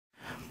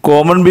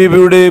Common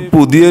ബീബിയുടെ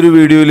പുതിയൊരു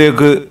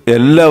വീഡിയോയിലേക്ക്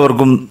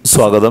എല്ലാവർക്കും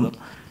സ്വാഗതം.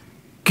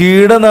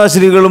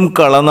 കീടനാശിനികളും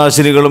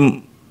കളനാശിനികളും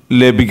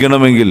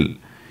ലഭിക്കണമെങ്കിൽ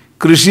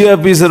കൃഷി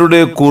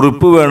ഓഫീസറുടെ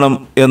കുറിപ്പ് വേണം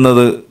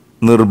എന്നത്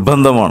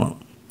നിർബന്ധമാണ്.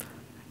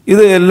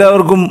 ഇത്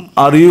എല്ലാവർക്കും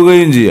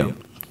അറിയുകയും ചെയ്യാം.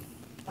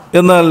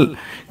 എന്നാൽ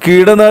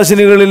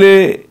കീടനാശിനികളിലെ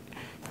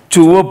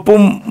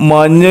ചുവപ്പും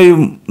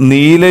മഞ്ഞയും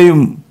നീലയും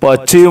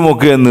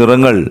പച്ചയുമൊക്കെ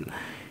നിറങ്ങൾ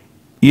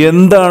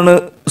എന്താണ്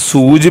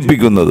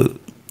സൂചിപ്പിക്കുന്നത്?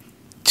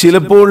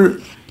 ചിലപ്പോൾ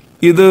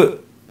ഇത്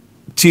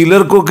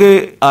ചിലർക്കൊക്കെ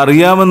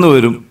അറിയാമെന്ന്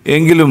വരും.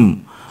 എങ്കിലും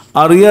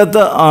അറിയാത്ത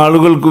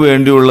ആളുകൾക്ക്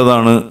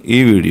വേണ്ടിയുള്ളതാണ് ഈ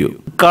വീഡിയോ.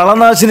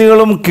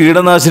 കളനാശിനികളും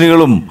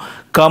കീടനാശിനികളും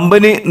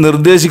കമ്പനി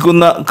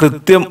നിർദ്ദേശിക്കുന്ന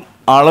കൃത്യം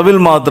അളവിൽ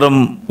മാത്രം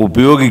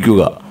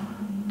ഉപയോഗിക്കുക.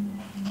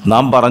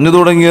 നാം പറഞ്ഞു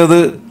തുടങ്ങിയത്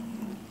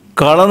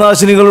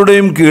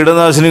കളനാശിനികളുടെയും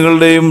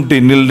കീടനാശിനികളുടെയും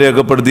ടിന്നിൽ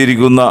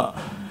രേഖപ്പെടുത്തിയിരിക്കുന്ന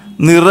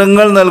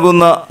നിറങ്ങൾ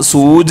നൽകുന്ന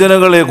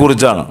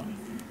സൂചനകളെക്കുറിച്ചാണ്.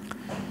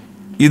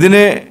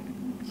 ഇതിനെ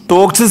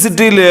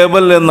ടോക്സിസിറ്റി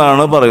ലേബൽ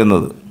എന്നാണ്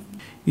പറയുന്നത്.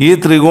 ഈ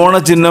ത്രികോണ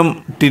ചിഹ്നം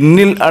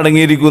ടിന്നിൽ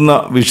അടങ്ങിയിരിക്കുന്ന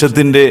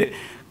വിഷത്തിൻ്റെ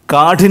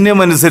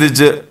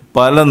കാഠിന്യമനുസരിച്ച്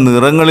പല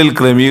നിറങ്ങളിൽ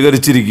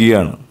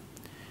ക്രമീകരിച്ചിരിക്കുകയാണ്.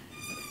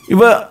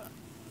 ഇവ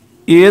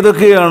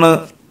ഏതൊക്കെയാണ്,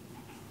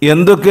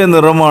 എന്തൊക്കെ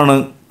നിറമാണ്,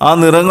 ആ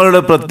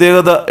നിറങ്ങളുടെ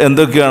പ്രത്യേകത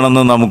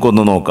എന്തൊക്കെയാണെന്ന്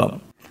നമുക്കൊന്ന് നോക്കാം.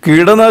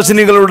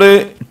 കീടനാശിനികളുടെ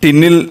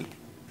ടിന്നിൽ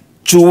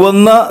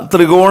ചുവന്ന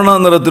ത്രികോണ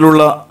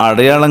നിറത്തിലുള്ള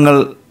അടയാളങ്ങൾ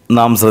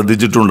നാം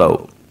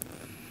ശ്രദ്ധിച്ചിട്ടുണ്ടാവും.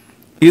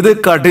 ഇത്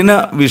കഠിന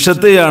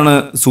വിഷത്തെയാണ്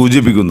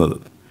സൂചിപ്പിക്കുന്നത്.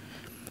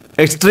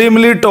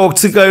 എക്സ്ട്രീംലി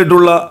ടോക്സിക്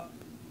ആയിട്ടുള്ള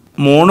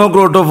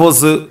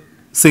മോണോക്രോട്ടോഫോസ്,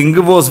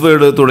 സിങ്ക്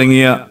ഫോസ്ഫൈഡ്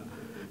തുടങ്ങിയ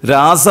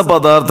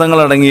രാസപദാർത്ഥങ്ങൾ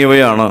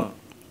അടങ്ങിയവയാണ്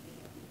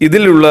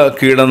ഇതിലുള്ള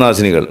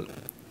കീടനാശിനികൾ.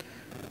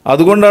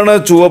 അതുകൊണ്ടാണ്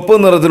ചുവപ്പ്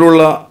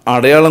നിറത്തിലുള്ള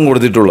അടയാളം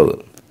കൊടുത്തിട്ടുള്ളത്.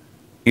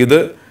 ഇത്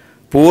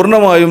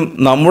പൂർണ്ണമായും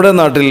നമ്മുടെ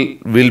നാട്ടിൽ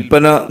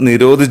വിൽപ്പന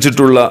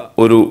നിരോധിച്ചിട്ടുള്ള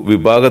ഒരു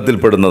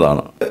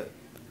വിഭാഗത്തിൽപ്പെടുന്നതാണ്.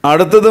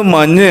 അടുത്തത്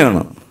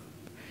മഞ്ഞയാണ്.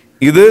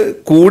 ഇത്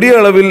കൂടിയ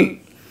അളവിൽ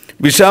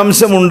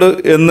വിഷാംശമുണ്ട്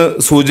എന്ന്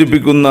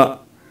സൂചിപ്പിക്കുന്ന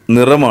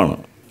നിറമാണ്.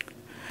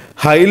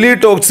 ഹൈലി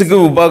ടോക്സിക്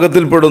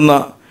വിഭാഗത്തിൽപ്പെടുന്ന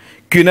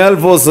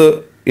ക്വിനാൽഫോസ്,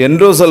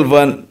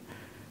 എൻഡോസൾഫാൻ,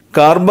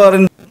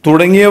 കാർബാറിൻ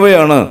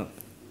തുടങ്ങിയവയാണ്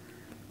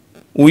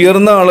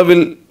ഉയർന്ന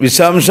അളവിൽ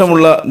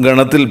വിഷാംശമുള്ള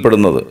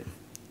ഗണത്തിൽപ്പെടുന്നത്.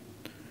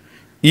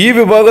 ഈ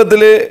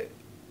വിഭാഗത്തിലെ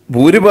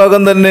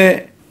ഭൂരിഭാഗം തന്നെ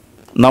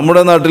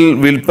നമ്മുടെ നാട്ടിൽ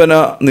വിൽപ്പന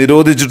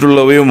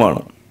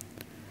നിരോധിച്ചിട്ടുള്ളവയുമാണ്.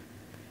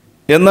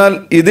 എന്നാൽ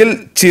ഇതിൽ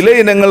ചില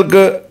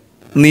ഇനങ്ങൾക്ക്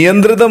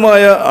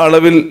നിയന്ത്രിതമായ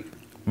അളവിൽ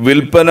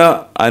വിൽപ്പന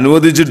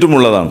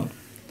അനുവദിച്ചിട്ടുമുള്ളതാണ്.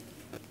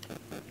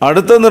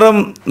 അടുത്ത നിറം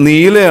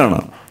നീലയാണ്.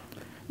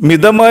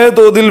 മിതമായ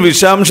തോതിൽ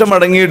വിഷാംശം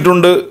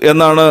അടങ്ങിയിട്ടുണ്ട്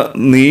എന്നാണ്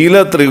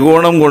നീല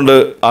ത്രികോണം കൊണ്ട്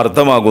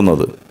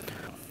അർത്ഥമാക്കുന്നത്.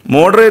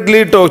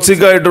 മോഡറേറ്റ്ലി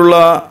ടോക്സിക് ആയിട്ടുള്ള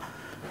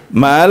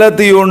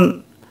മാലത്തിയോൺ,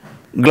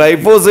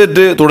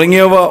 ഗ്ലൈഫോസേറ്റ്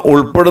തുടങ്ങിയവ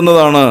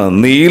ഉൾപ്പെടുന്നതാണ്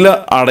നീല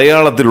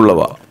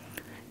അടയാളത്തിലുള്ളവ.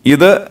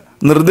 ഇത്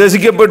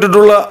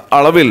നിർദ്ദേശിക്കപ്പെട്ടിട്ടുള്ള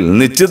അളവിൽ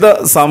നിശ്ചിത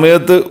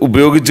സമയത്ത്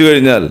ഉപയോഗിച്ചു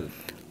കഴിഞ്ഞാൽ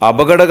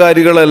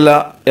അപകടകാരികളല്ല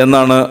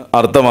എന്നാണ്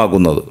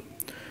അർത്ഥമാക്കുന്നത്.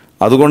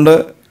 അതുകൊണ്ട്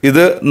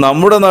ഇത്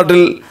നമ്മുടെ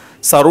നാട്ടിൽ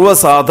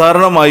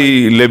സർവ്വസാധാരണമായി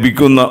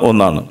ലഭിക്കുന്ന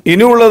ഒന്നാണ്.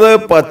 ഇനിയുള്ളത്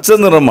പച്ച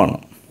നിറമാണ്.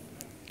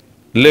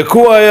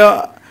 ലഘുവായ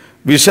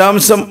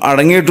വിഷാംശം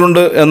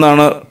അടങ്ങിയിട്ടുണ്ട്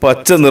എന്നാണ്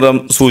പച്ച നിറം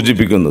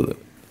സൂചിപ്പിക്കുന്നത്.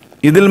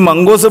 ഇതിൽ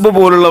മംഗോസപ്പ്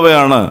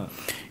പോലുള്ളവയാണ്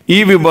ഈ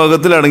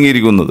വിഭാഗത്തിൽ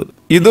അടങ്ങിയിരിക്കുന്നത്.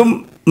 ഇതും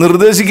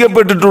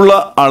നിർദ്ദേശിക്കപ്പെട്ടിട്ടുള്ള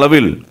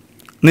അളവിൽ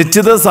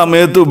നിശ്ചിത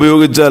സമയത്ത്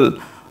ഉപയോഗിച്ചാൽ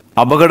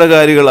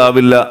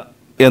അപകടകാരികളാവില്ല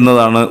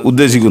എന്നതാണ്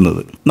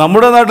ഉദ്ദേശിക്കുന്നത്.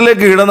 നമ്മുടെ നാട്ടിലെ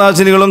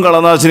കീടനാശിനികളും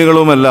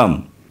കളനാശിനികളുമെല്ലാം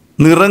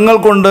നിറങ്ങൾ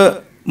കൊണ്ട്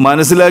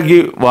മനസ്സിലാക്കി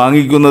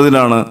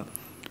വാങ്ങിക്കുന്നതിനാണ്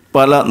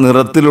പല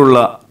നിറത്തിലുള്ള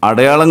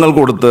അടയാളങ്ങൾ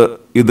കൊടുത്ത്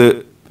ഇത്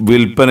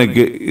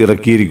വിൽപ്പനയ്ക്ക്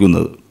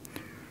ഇറക്കിയിരിക്കുന്നത്.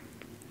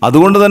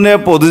 അതുകൊണ്ട് തന്നെ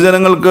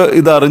പൊതുജനങ്ങൾക്ക്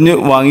ഇത് അറിഞ്ഞ്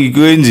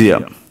വാങ്ങിക്കുകയും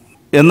ചെയ്യാം.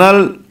 എന്നാൽ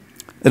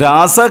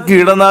രാസ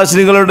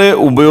കീടനാശിനികളുടെ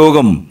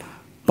ഉപയോഗം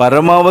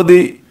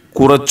പരമാവധി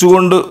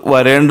കുറച്ചുകൊണ്ട്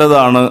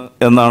വരേണ്ടതാണ്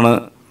എന്നാണ്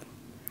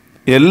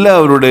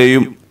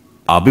എല്ലാവരുടെയും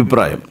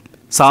അഭിപ്രായം.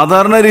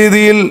 സാധാരണ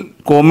രീതിയിൽ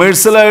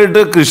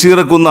കൊമേഴ്സ്യലായിട്ട് കൃഷി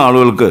ഇറക്കുന്ന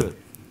ആളുകൾക്ക്,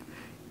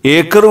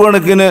 ഏക്കർ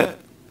കണക്കിന്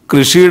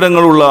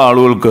കൃഷിയിടങ്ങളുള്ള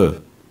ആളുകൾക്ക്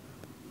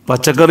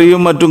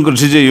പച്ചക്കറിയും മറ്റും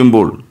കൃഷി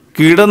ചെയ്യുമ്പോൾ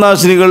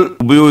കീടനാശിനികൾ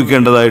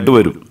ഉപയോഗിക്കേണ്ടതായിട്ട്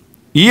വരും.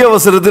 ഈ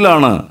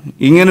അവസരത്തിലാണ്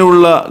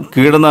ഇങ്ങനെയുള്ള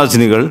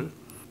കീടനാശിനികൾ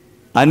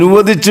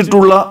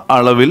അനുവദിച്ചിട്ടുള്ള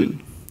അളവിൽ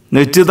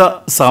നിശ്ചിത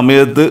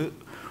സമയത്ത്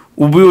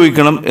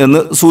ഉപയോഗിക്കണം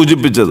എന്ന്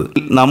സൂചിപ്പിച്ചത്.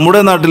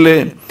 നമ്മുടെ നാട്ടിലെ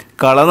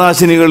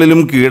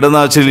കളനാശിനികളിലും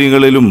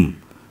കീടനാശിനികളിലും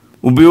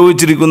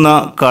ഉപയോഗിച്ചിരിക്കുന്ന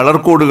കളർ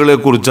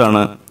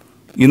കോഡുകളെക്കുറിച്ചാണ്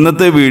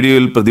ഇന്നത്തെ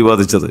വീഡിയോയിൽ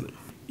പ്രതിപാദിച്ചത്.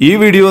 ഈ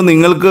വീഡിയോ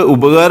നിങ്ങൾക്ക്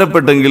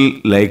ഉപകാരപ്പെട്ടെങ്കിൽ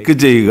ലൈക്ക്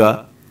ചെയ്യുക.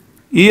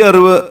 ഈ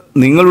അറിവ്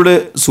നിങ്ങളുടെ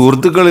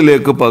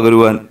സുഹൃത്തുക്കളിലേക്ക്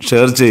പകരുവാൻ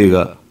ഷെയർ ചെയ്യുക.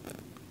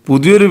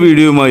 പുതിയൊരു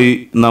വീഡിയോയുമായി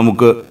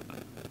നമുക്ക്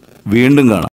വീണ്ടും കാണാം.